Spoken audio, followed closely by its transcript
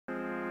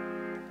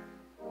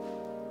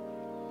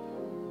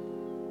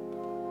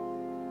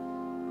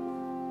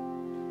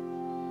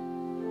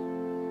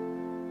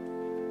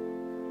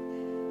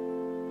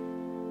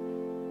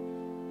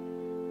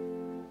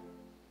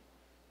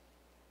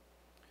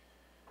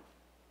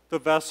The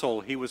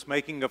vessel he was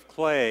making of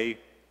clay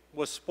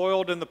was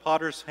spoiled in the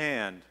potter's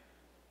hand,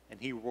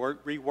 and he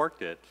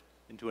reworked it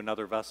into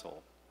another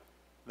vessel.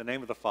 In the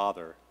name of the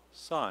Father,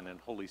 Son, and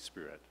Holy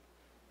Spirit.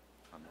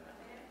 Amen.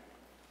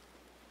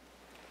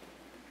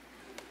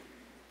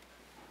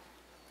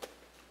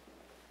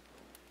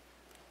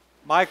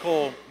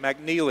 Michael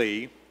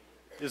McNeely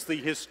is the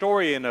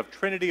historian of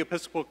Trinity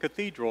Episcopal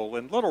Cathedral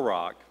in Little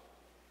Rock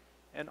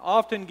and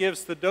often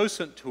gives the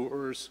docent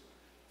tours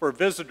for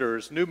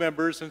visitors, new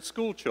members, and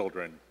school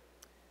children.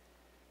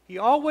 He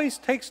always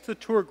takes the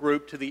tour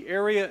group to the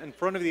area in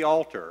front of the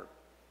altar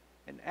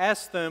and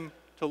asks them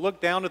to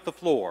look down at the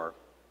floor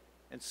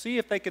and see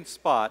if they can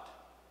spot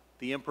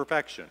the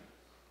imperfection.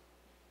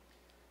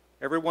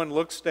 Everyone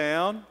looks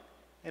down,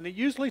 and it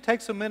usually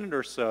takes a minute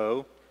or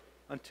so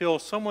until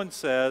someone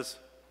says,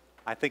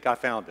 "I think I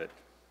found it."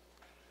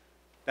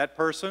 That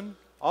person,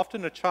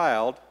 often a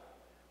child,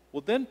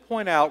 will then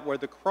point out where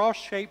the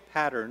cross-shaped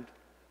pattern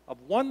of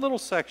one little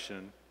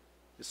section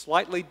is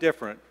slightly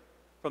different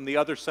from the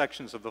other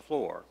sections of the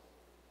floor.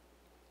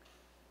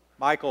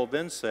 Michael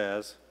then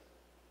says,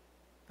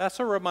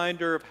 "That's a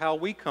reminder of how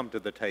we come to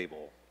the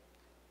table,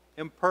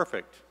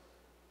 imperfect.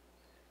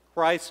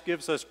 Christ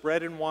gives us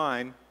bread and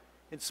wine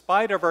in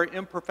spite of our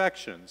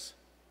imperfections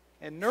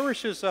and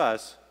nourishes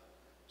us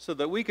so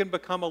that we can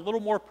become a little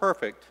more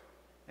perfect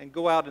and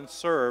go out and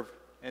serve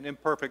an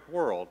imperfect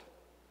world.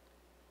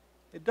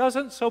 It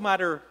doesn't so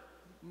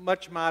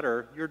much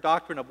matter your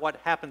doctrine of what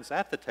happens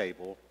at the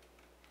table.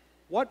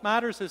 What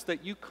matters is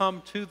that you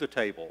come to the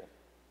table,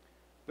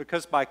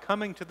 because by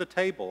coming to the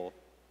table,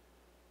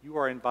 you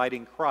are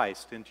inviting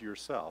Christ into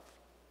yourself."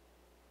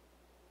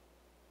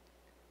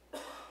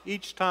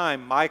 Each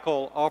time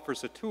Michael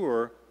offers a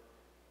tour,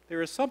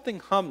 there is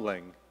something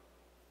humbling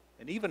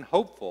and even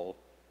hopeful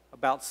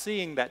about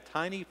seeing that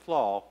tiny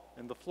flaw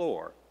in the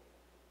floor.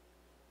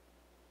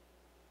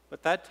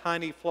 But that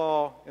tiny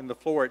flaw in the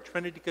floor at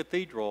Trinity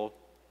Cathedral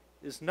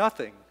is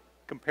nothing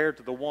compared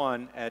to the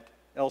one at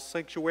El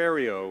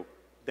Sanctuario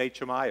de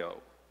Chamayo,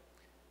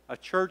 a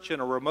church in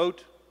a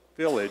remote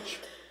village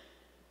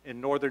in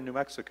northern New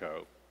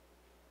Mexico.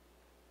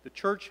 The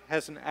church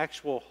has an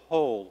actual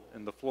hole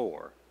in the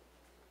floor.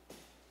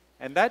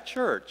 And that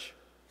church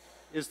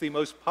is the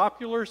most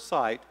popular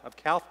site of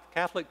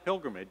Catholic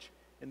pilgrimage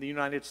in the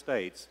United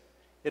States.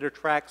 It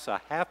attracts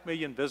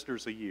 500,000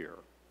 visitors a year.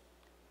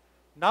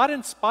 Not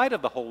in spite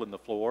of the hole in the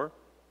floor,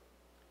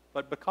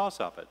 but because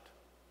of it.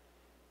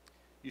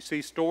 You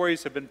see,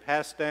 stories have been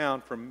passed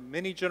down from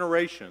many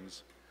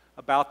generations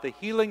about the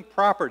healing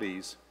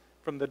properties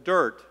from the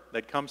dirt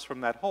that comes from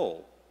that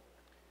hole.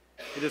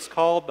 It is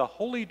called the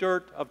Holy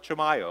Dirt of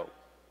Chamayo.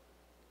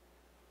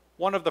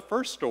 One of the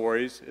first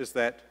stories is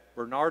that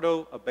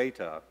Bernardo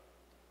Abeta,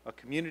 a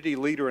community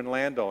leader and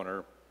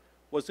landowner,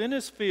 was in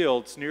his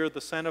fields near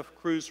the Santa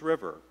Cruz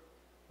River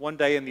one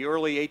day in the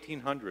early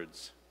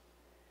 1800s.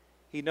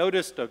 He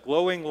noticed a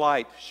glowing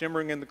light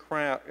shimmering in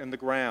the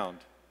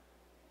ground.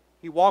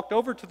 He walked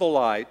over to the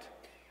light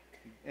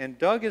and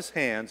dug his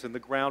hands in the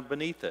ground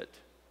beneath it.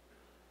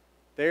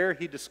 There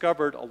he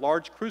discovered a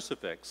large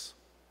crucifix,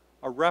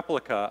 a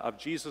replica of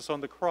Jesus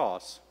on the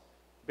cross,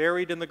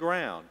 buried in the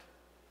ground.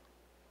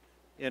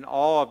 In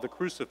awe of the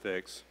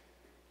crucifix,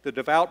 the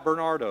devout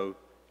Bernardo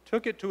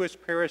took it to his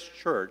parish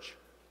church,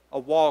 a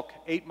walk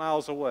 8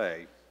 miles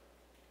away.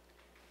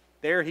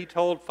 There he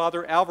told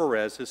Father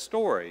Alvarez his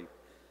story,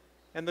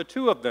 and the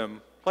two of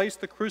them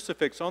placed the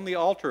crucifix on the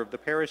altar of the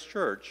parish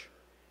church,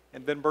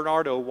 and then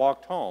Bernardo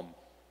walked home.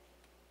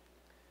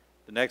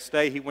 The next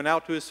day he went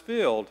out to his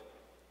field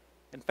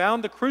and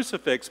found the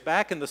crucifix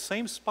back in the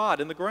same spot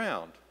in the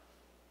ground.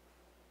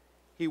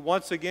 He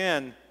once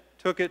again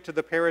took it to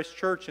the parish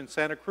church in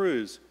Santa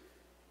Cruz,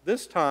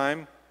 this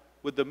time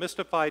with the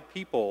mystified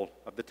people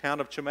of the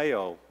town of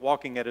Chamayo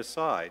walking at his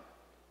side.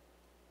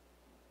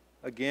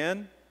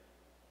 Again,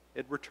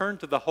 it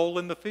returned to the hole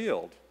in the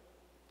field.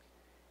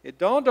 It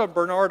dawned on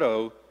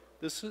Bernardo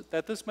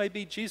that this may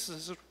be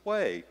Jesus'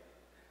 way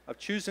of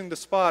choosing the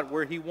spot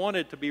where he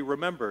wanted to be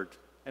remembered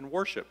and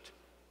worshiped.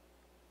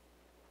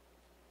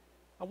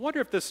 I wonder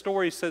if this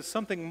story says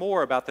something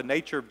more about the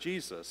nature of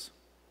Jesus.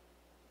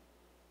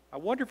 I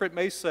wonder if it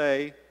may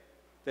say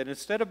that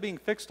instead of being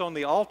fixed on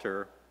the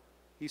altar,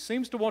 he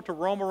seems to want to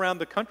roam around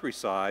the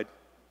countryside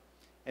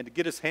and to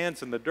get his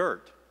hands in the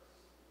dirt.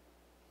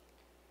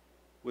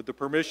 With the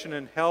permission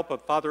and help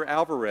of Father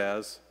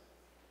Alvarez,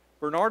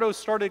 Bernardo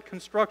started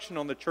construction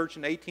on the church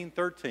in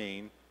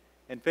 1813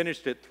 and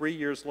finished it 3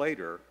 years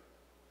later.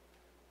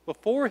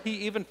 Before he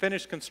even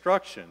finished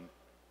construction,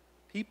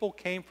 people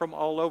came from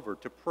all over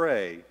to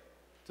pray,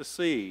 to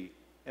see,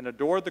 and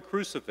adore the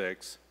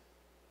crucifix,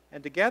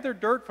 and to gather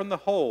dirt from the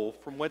hole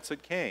from whence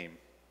it came.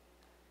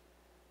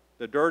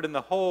 The dirt in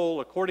the hole,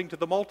 according to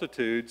the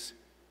multitudes,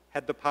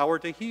 had the power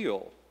to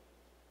heal.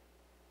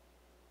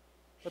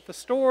 But the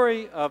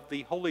story of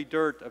the holy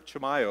dirt of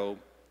Chamayo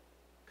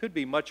could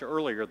be much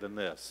earlier than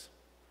this.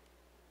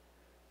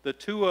 The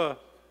Tua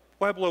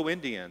Pueblo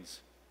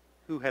Indians,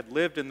 who had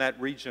lived in that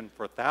region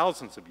for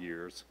thousands of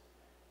years,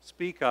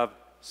 speak of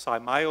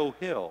Saimayo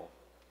Hill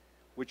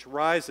which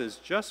rises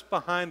just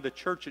behind the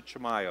church at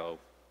Chimayo.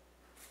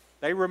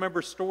 They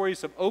remember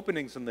stories of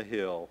openings in the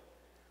hill,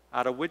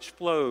 out of which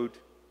flowed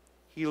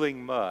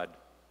healing mud.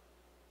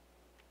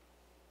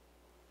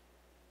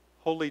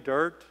 Holy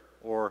dirt,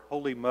 or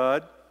holy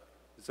mud,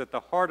 is at the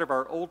heart of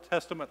our Old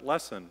Testament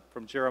lesson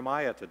from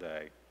Jeremiah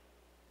today.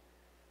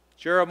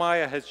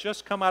 Jeremiah has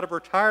just come out of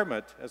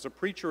retirement as a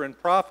preacher and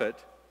prophet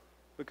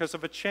because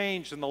of a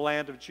change in the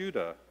land of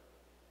Judah.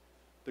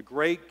 The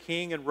great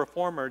king and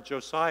reformer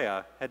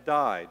Josiah had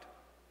died,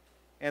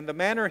 and the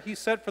manner he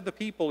set for the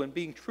people in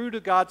being true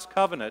to God's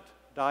covenant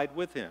died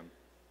with him.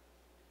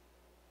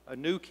 A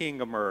new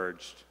king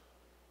emerged,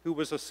 who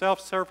was a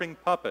self-serving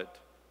puppet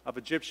of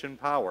Egyptian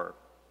power.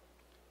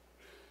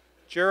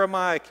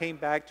 Jeremiah came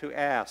back to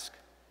ask,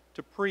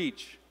 to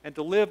preach, and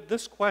to live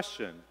this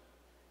question: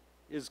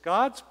 is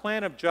God's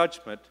plan of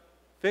judgment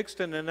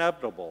fixed and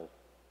inevitable,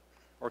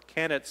 or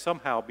can it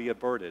somehow be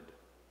averted?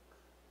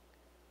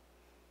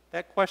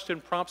 That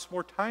question prompts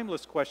more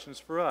timeless questions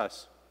for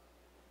us.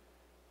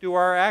 Do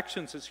our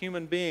actions as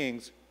human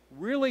beings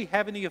really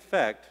have any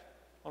effect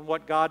on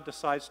what God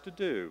decides to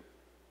do?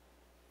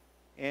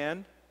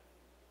 And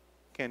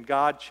can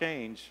God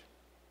change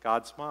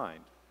God's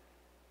mind?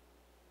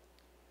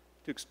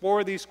 To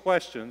explore these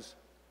questions,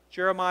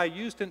 Jeremiah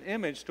used an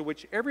image to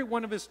which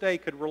everyone of his day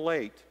could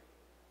relate: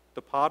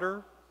 the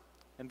potter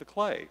and the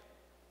clay.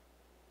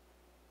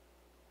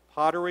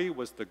 Pottery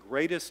was the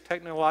greatest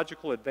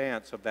technological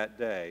advance of that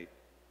day,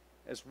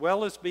 as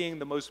well as being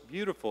the most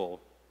beautiful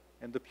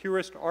and the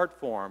purest art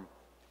form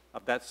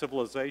of that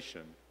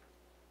civilization.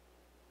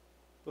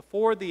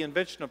 Before the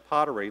invention of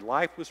pottery,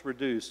 life was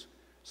reduced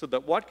so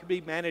that what could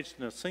be managed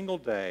in a single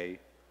day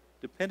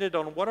depended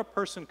on what a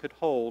person could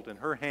hold in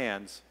her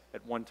hands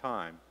at one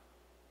time.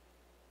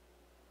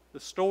 The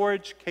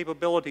storage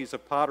capabilities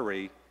of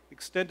pottery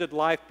extended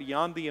life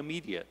beyond the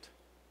immediate,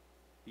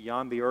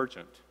 beyond the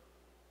urgent.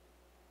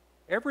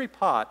 Every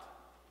pot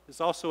is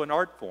also an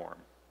art form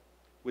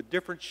with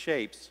different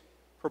shapes,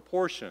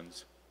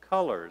 proportions,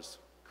 colors,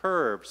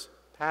 curves,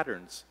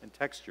 patterns, and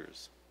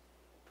textures.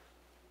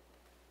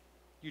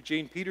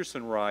 Eugene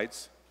Peterson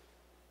writes,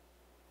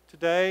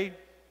 "Today,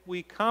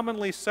 we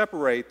commonly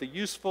separate the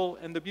useful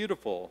and the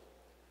beautiful,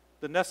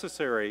 the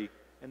necessary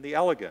and the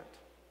elegant.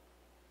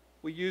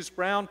 We use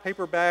brown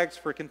paper bags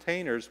for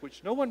containers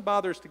which no one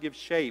bothers to give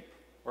shape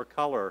or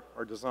color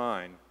or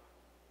design.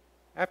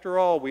 After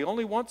all, we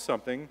only want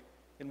something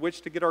in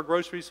which to get our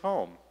groceries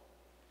home.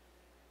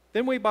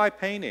 Then we buy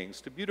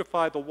paintings to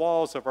beautify the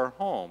walls of our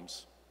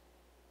homes.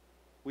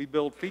 We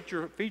build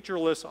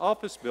featureless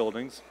office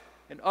buildings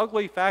and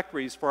ugly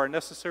factories for our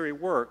necessary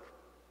work.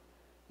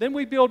 Then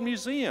we build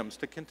museums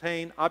to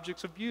contain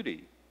objects of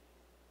beauty.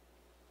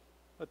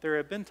 But there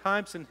have been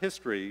times in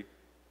history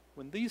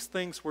when these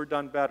things were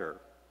done better,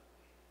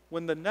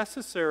 when the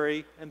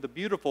necessary and the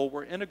beautiful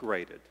were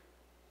integrated,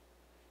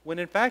 when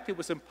in fact it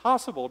was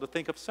impossible to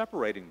think of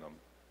separating them.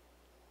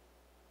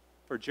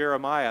 For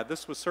Jeremiah,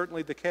 this was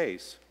certainly the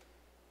case.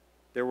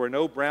 There were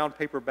no brown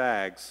paper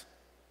bags,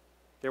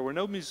 there were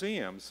no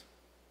museums,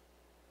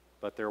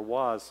 but there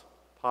was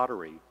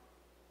pottery.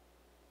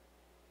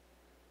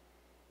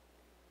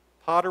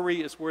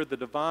 Pottery is where the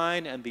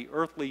divine and the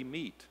earthly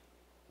meet,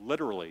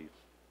 literally.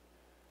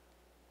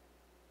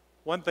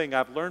 One thing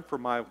I've learned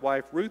from my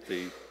wife,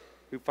 Ruthie,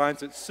 who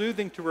finds it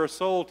soothing to her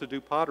soul to do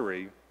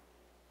pottery: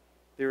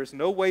 there is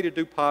no way to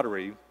do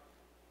pottery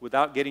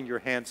without getting your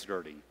hands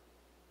dirty.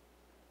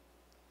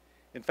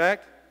 In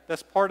fact,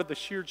 that's part of the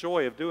sheer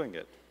joy of doing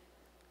it.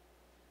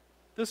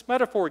 This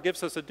metaphor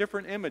gives us a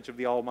different image of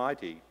the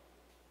Almighty,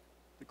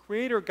 the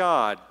Creator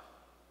God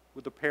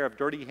with a pair of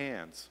dirty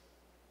hands.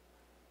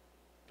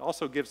 It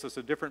also gives us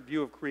a different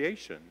view of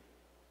creation.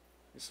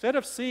 Instead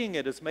of seeing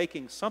it as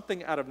making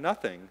something out of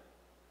nothing,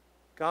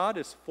 God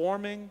is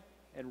forming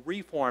and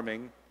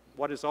reforming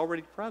what is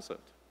already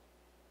present.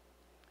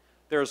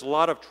 There's a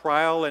lot of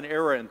trial and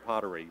error in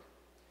pottery,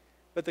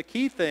 but the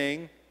key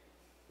thing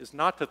is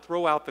not to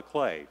throw out the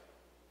clay.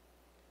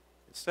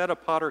 Instead, a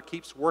potter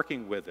keeps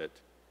working with it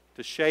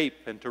to shape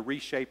and to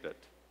reshape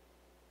it.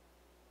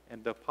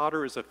 And the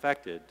potter is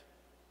affected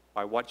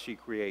by what she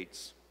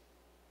creates.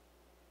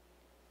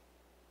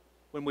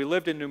 When we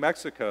lived in New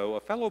Mexico, a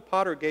fellow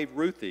potter gave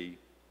Ruthie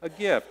a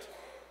gift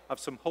of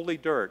some holy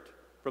dirt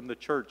from the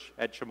church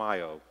at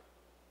Chimayo.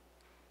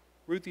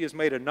 Ruthie has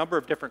made a number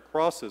of different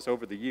crosses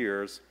over the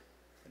years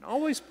and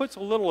always puts a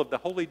little of the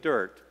holy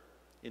dirt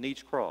in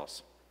each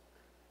cross.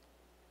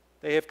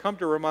 They have come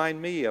to remind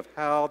me of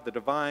how the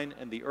divine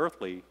and the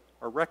earthly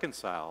are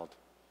reconciled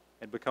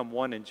and become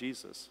one in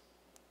Jesus.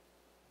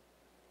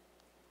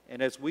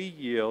 And as we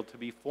yield to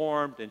be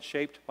formed and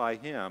shaped by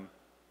Him,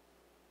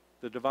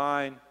 the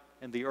divine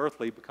and the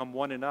earthly become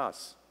one in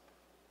us.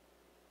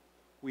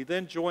 We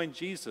then join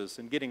Jesus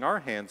in getting our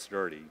hands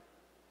dirty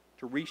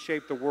to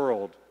reshape the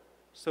world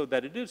so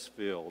that it is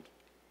filled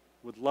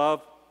with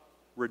love,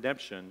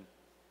 redemption,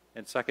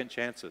 and second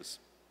chances.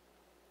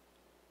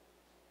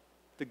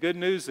 The good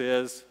news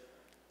is,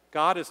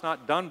 God is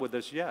not done with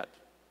us yet.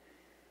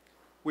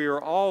 We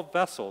are all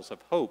vessels of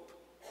hope,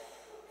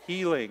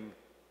 healing,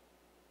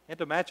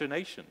 and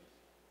imagination.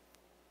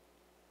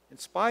 In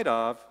spite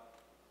of,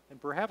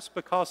 and perhaps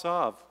because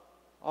of,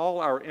 all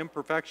our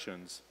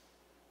imperfections,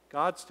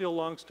 God still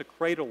longs to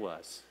cradle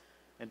us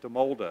and to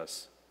mold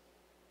us,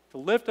 to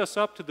lift us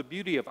up to the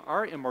beauty of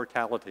our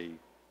immortality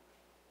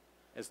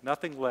as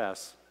nothing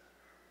less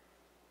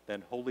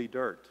than holy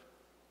dirt.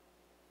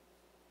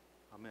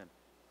 Amen.